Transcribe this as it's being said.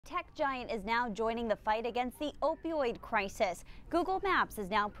tech giant is now joining the fight against the opioid crisis. Google Maps is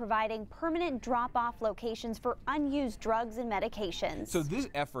now providing permanent drop-off locations for unused drugs and medications. So this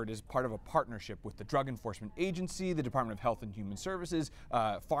effort is part of a partnership with the Drug Enforcement Agency, the Department of Health and Human Services,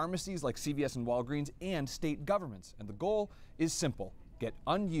 pharmacies like CVS and Walgreens, and state governments. And the goal is simple: get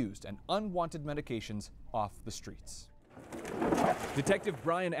unused and unwanted medications off the streets. Detective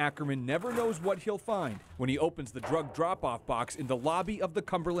Brian Ackerman never knows what he'll find when he opens the drug drop-off box in the lobby of the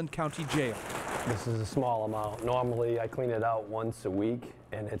Cumberland County Jail. This is a small amount. Normally I clean it out once a week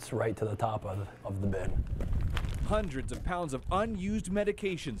and it's right to the top of the bin. Hundreds of pounds of unused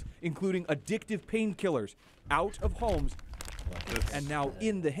medications, including addictive painkillers, out of homes and now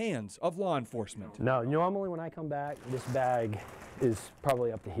in the hands of law enforcement. No, normally when I come back, this bag is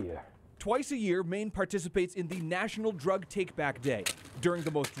probably up to here. Twice a year, Maine participates in the National Drug Take-Back Day. During the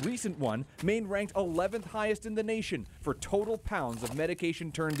most recent one, Maine ranked 11th highest in the nation for total pounds of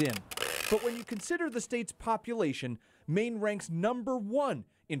medication turned in. But when you consider the state's population, Maine ranks #1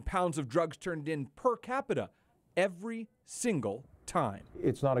 in pounds of drugs turned in per capita every single time.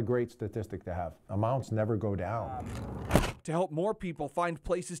 It's not a great statistic to have. Amounts never go down. To help more people find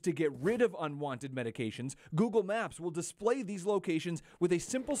places to get rid of unwanted medications, Google Maps will display these locations with a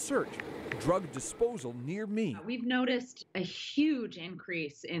simple search: drug disposal near me. We've noticed a huge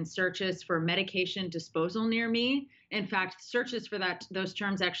increase in searches for medication disposal near me. In fact, searches for those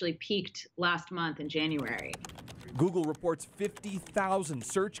terms actually peaked last month in January. Google reports 50,000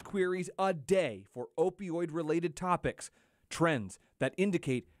 search queries a day for opioid-related topics, trends that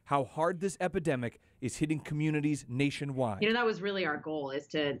indicate how hard this epidemic is hitting communities nationwide. You know, that was really our goal, is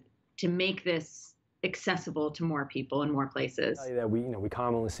to make this accessible to more people in more places. That we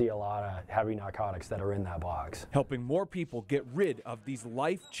commonly see a lot of heavy narcotics that are in that box. Helping more people get rid of these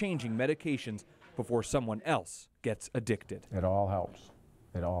life-changing medications before someone else gets addicted. It all helps.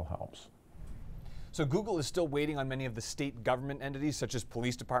 It all helps. So Google is still waiting on many of the state government entities, such as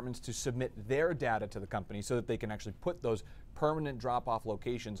police departments, to submit their data to the company so that they can actually put those permanent drop-off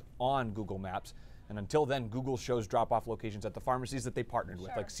locations on Google Maps. And until then, Google shows drop-off locations at the pharmacies that they partnered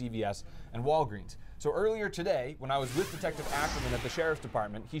with, like CVS and Walgreens. So earlier today, when I was with Detective Ackerman at the Sheriff's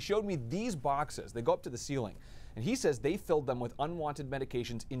Department, he showed me these boxes. They go up to the ceiling. And he says they filled them with unwanted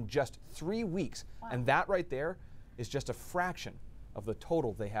medications in just 3 weeks. Wow. And that right there is just a fraction of the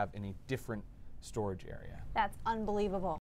total they have in a different storage area. That's unbelievable.